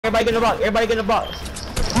Everybody get in the box. Everybody get in the box.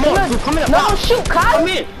 Come on, dude, come in the box. No, shoot, Colin. Come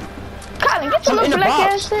in. Colin, get your little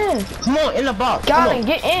black ass in. Come on, in the box. Colin,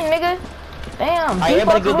 get in, nigga. Damn. Alright,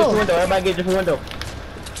 everybody get this window. Everybody get this window.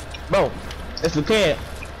 Bro, it's the kid.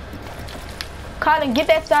 Colin, get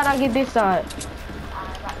that side. I'll get this side.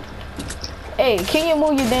 Hey, can you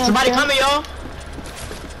move your damn? Somebody coming, y'all.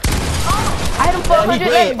 I hit him for 100.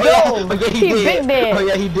 Let's go. Oh, yeah, he did. Big dead. Oh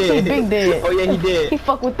yeah, he did. He big dead. Oh yeah, he did. He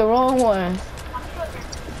fuck with the wrong ones.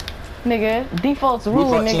 Nigga, default's rule,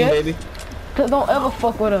 Default nigga. team, baby. Cause don't ever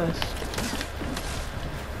fuck with us.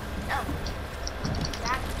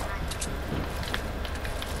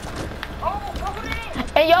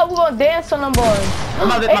 Hey yo, we gonna dance on them boys.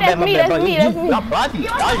 Hey, that's me.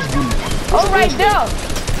 Oh, right there.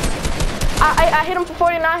 I hit him for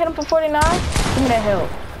 49. Hit him for 49. Give me that help.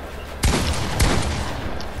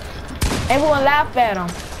 Everyone laugh at him.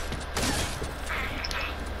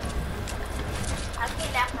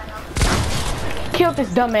 Killed this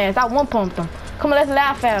dumbass. I one pumped him. Come on, let's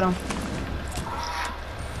laugh at him.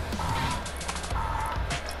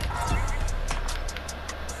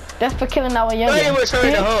 That's for killing our young. Hey, we're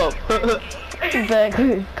trying to hub.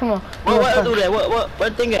 Exactly. Come on. What do that?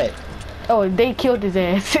 What thing at? Oh, they killed his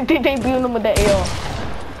ass. they beat him with that AR.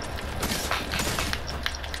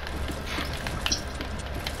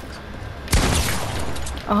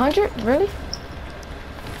 $100? Really?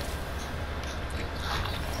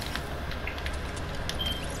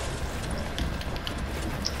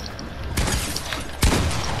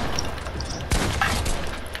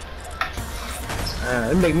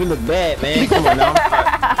 It make me look bad, man. Come on now.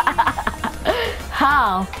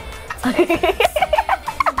 How?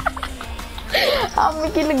 I'll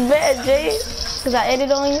make you look bad, Jay. Cause I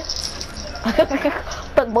edited on you.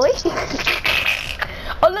 But boy.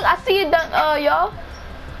 Oh look, I see it done, y'all.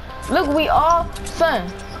 Look, we all,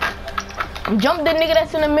 son. Jump the nigga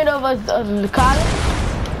that's in the middle of us, the college.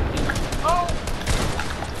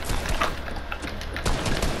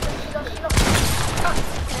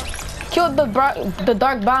 Killed the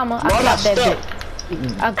dark bomber. I clapped that bitch.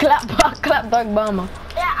 I clapped dark bomber.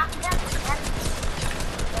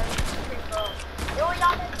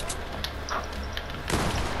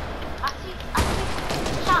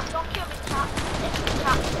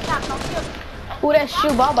 Ooh, that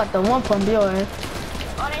shoe ball about the one pump your ass.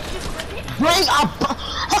 Bring up!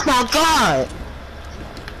 Oh my god!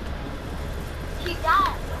 He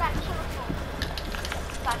died. We got killed for him.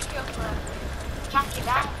 Got killed for him. Jackie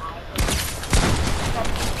died.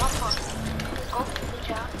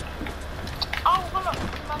 Oh, hold on.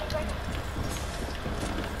 Somebody right here.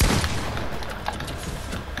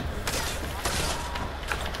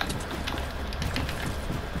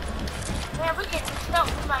 Man, we getting stuck.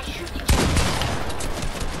 We might shoot each other.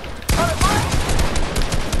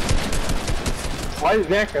 Why is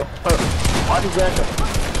that go? Why does that go?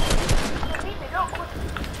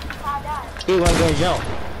 He wanna go jump.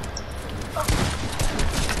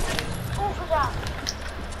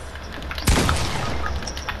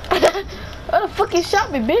 What the fuck you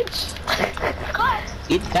shot me, bitch?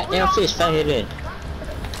 Eat that damn fish, fat head in.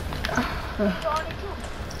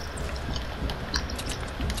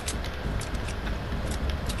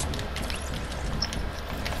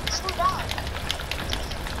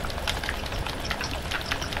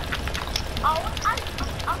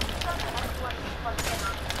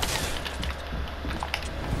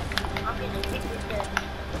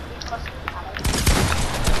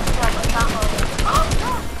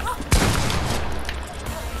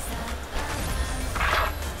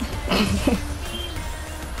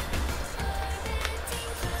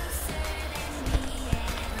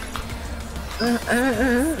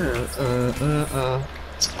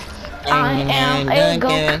 I am a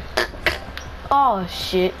goat. Oh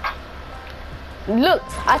shit. Look,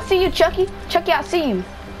 I see you, Chucky. Chucky, I see you.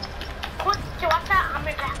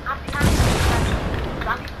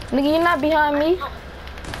 Nigga, you're not behind me.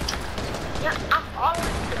 Yeah, I'm always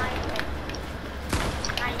behind you.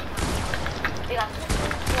 They got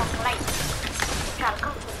two lights. Try to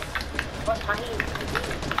come for me. What's my name?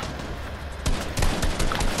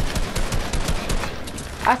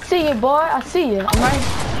 I see you, boy. I see you. I'm right.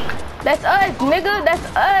 That's us, nigga. That's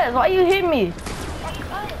us. Why you hit me?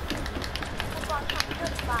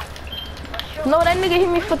 No, that nigga hit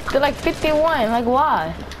me for like 51. Like,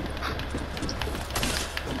 why?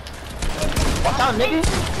 Watch out, nigga.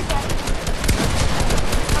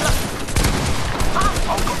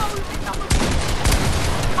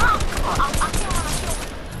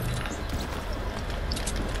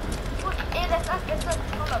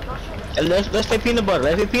 Let's play peanut butter.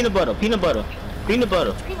 Let's play peanut butter. Peanut butter. Peanut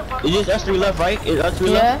butter. Peanut butter. It's just us three left, right? It's us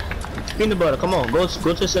three left. peanut butter. Come on, go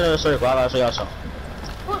to the center of the circle. I gotta show y'all something.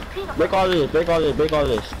 Who's peanut Break butter? all this. Break all this. Break all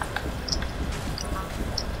this.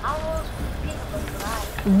 I don't know who's peanut butter,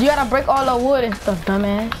 right? You gotta break all the wood and stuff,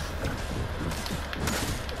 dumbass.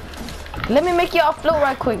 Let me make y'all float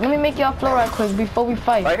right quick. Let me make y'all float right quick before we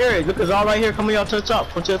fight. Right here. Look, it's all right here. Come on, y'all to the top.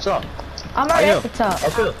 Come to the top. I'm Right already here. at the top.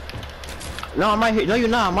 Up here. No, I'm right here. No, you're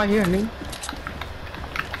not. I'm right here, nigga.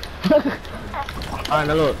 Alright,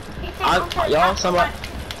 now look. Y'all, somebody.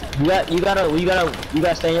 You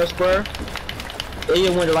gotta stay in your square. In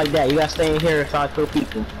your window like that. You gotta stay in here and try to kill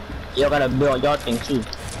people. Y'all gotta build y'all thing too.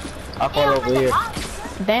 I'll fall over here.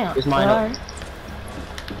 Damn. It's mine up.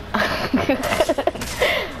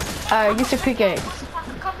 Alright, get your pickaxe.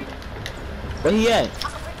 Where he at?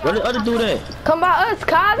 Where the other dude at? Come by us,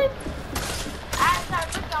 Colin.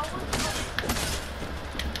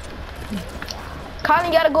 Colin,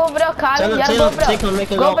 you gotta go over there. Colin, you gotta go over there.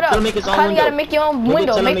 Go over there. Colin, you gotta make your own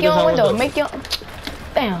window. Make your own window. Make your.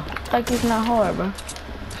 Damn, like it's not hard, bro.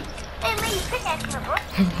 Hey, man, you pickaxe me, bro.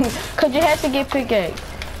 Cause you had to get pickaxe.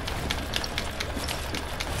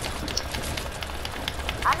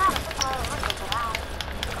 I know how to put my own window, but I don't.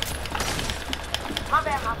 My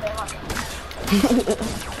bad, my bad.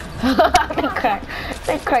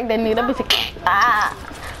 They cracked that nigga. That bitch like, ah.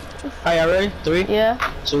 Alright, y'all ready? 3, Yeah.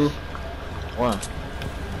 2, 1.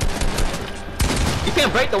 You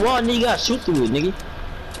can't break the wall, nigga. You gotta shoot through it, nigga.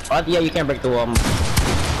 Oh, yeah, you can't break the wall. Man,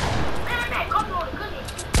 come on, good.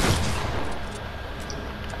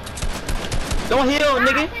 Don't heal,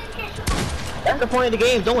 nigga. That's the point of the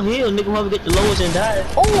game. Don't heal, nigga. Whoever get the lowest and dies.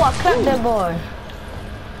 Oh, I clapped that boy.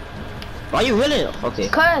 Why you healing? Okay.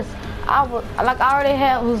 Cause I already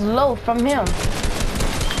had was low from him.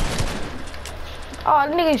 Oh,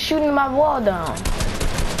 the nigga shooting my wall down.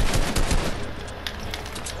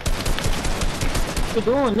 What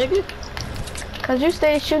you doing, nigga? Cause you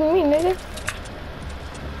stay shooting me, nigga.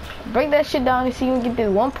 Break that shit down and see you can get this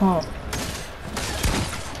one pump.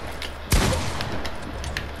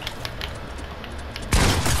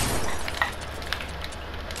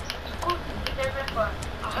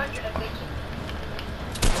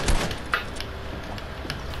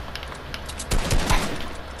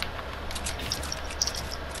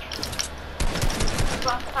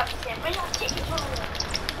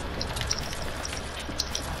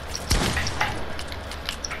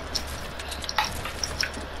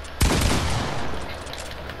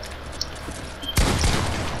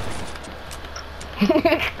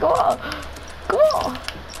 Go on. Go on.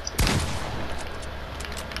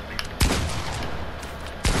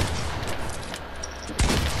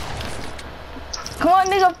 Come on,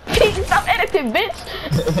 nigga. Please stop editing, bitch.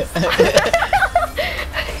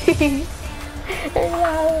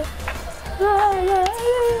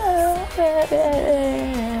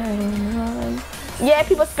 Yeah,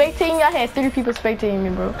 people spectating. I had 3 people spectating me,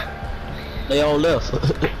 bro. They all left.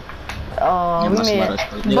 Oh, we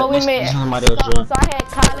made, but we made. So I had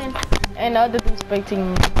Colin and the other dude spectating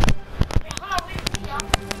me.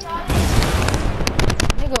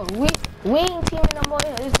 Nigga, we ain't teaming no more.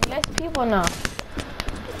 There's less people now.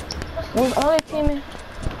 We're only teaming.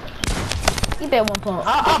 Eat that one pump.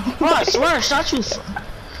 I swear, I shot you.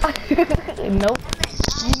 Nope.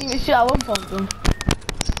 You didn't even shot one pump, though.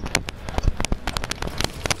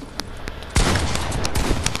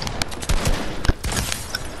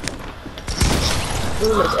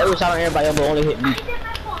 Every shot on everybody else will only hit me.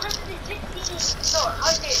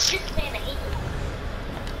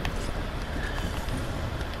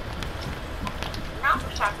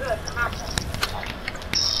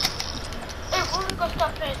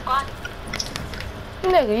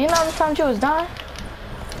 Nigga, you know how many times you was dying?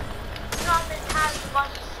 You know how many times you want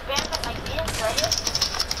to spam it like this, right here?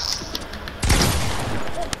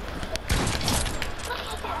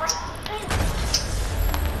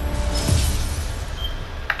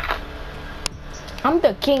 I'm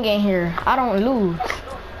the king in here. I don't lose.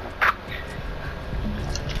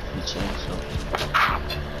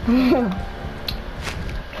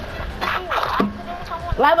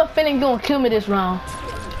 Lava finna gonna kill me this round.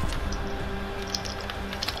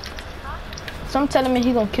 Some telling me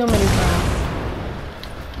he gonna kill me this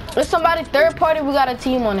round. If somebody third party, we got a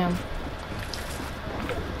team on him.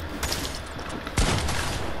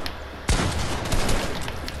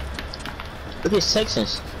 Look at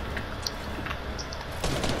sections.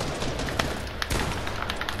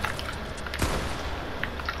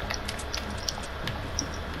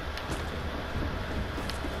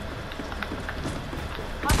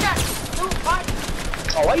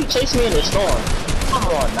 Oh, why you chasing me in the storm? Come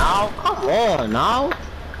on now. Come on now.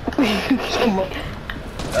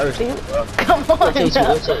 Thursday, bro. Come on We'll take you, now.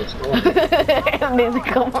 we'll take you story.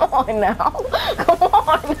 Come on now. Come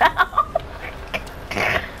on now.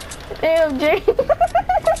 Damn, Jay.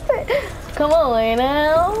 Come on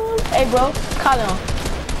now. Hey, bro. Call him.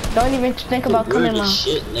 Don't even think about coming Weird on. as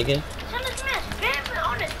shit, nigga. Send this man spamming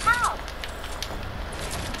on his house.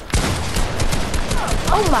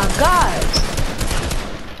 Oh my god.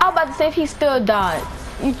 I was about to say if he still died.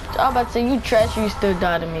 I was about to say you trash, you still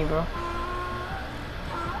died to me, bro.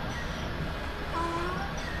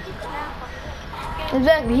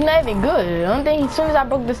 Exactly, he not even good. The only thing, as soon as I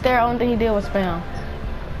broke the stair, the only thing he did was spam.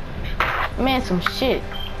 Man, some shit.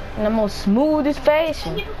 In the most smoothest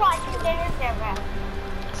fashion. You can watch him there, bro.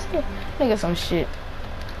 Nigga, some shit.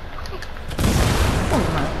 Oh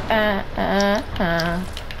my.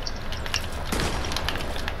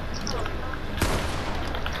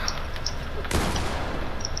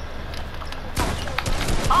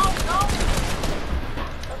 Oh no!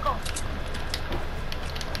 Let's go.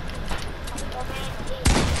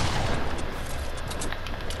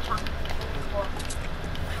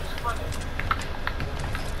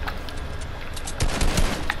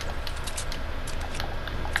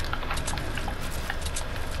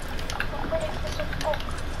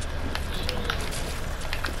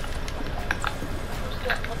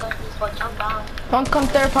 Don't come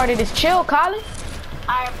third party, just chill, Colin.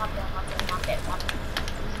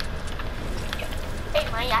 Hey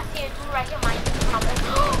man, I see a dude right here, man.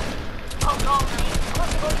 Oh no, man.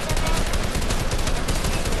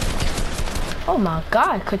 Oh my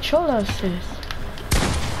god, controller assist.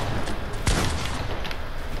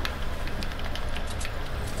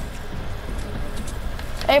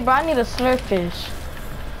 Hey bro, I need a slurp fish.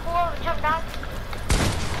 Jump down.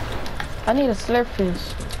 I need a slurp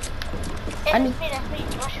fish. That's me.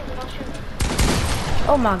 Don't shoot me.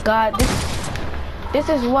 Oh my god, this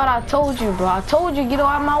is what I told you, bro. I told you get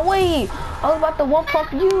out of my way. I was about to one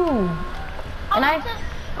pump you. And I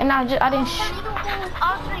didn't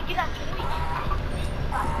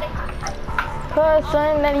Cause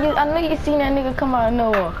son, I know you seen that nigga come out of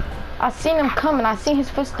nowhere. I seen him coming, I seen his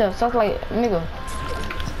footsteps. So I was like, nigga.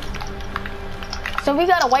 So we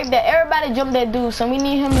gotta wipe that. Everybody jump that dude. So we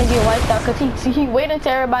need him to get wiped out. Cause he waited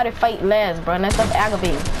until everybody fight last, bro. And that stuff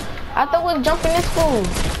aggravating. I thought we was jumping this fool.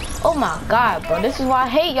 Oh my god, bro. This is why I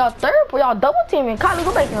hate y'all third, y'all double teaming. Colin,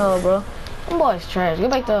 go back to her, bro. Them boys trash. Go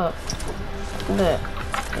back to her. Look.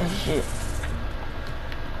 That shit.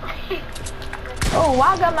 Oh,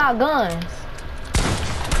 why I got my guns?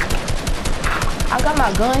 I got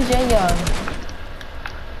my guns, yeah.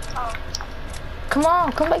 Come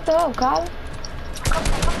on, come back to her, Colin.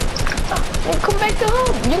 Hey, come back to her.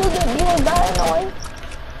 You gonna die in the way.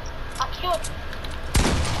 I killed.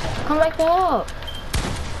 Come back to her.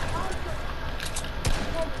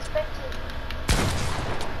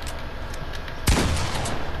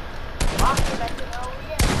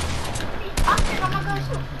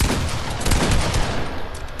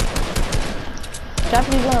 Drop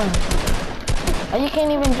your gun. Oh, you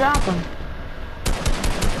can't even drop them.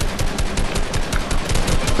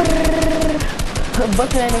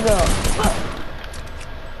 Bustin' that nigga up.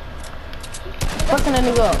 Bustin' that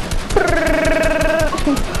nigga up.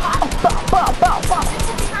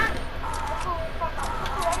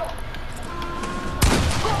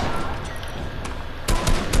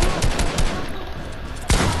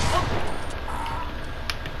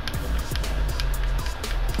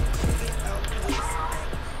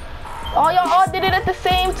 Oh, y'all all did it at the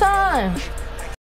same time.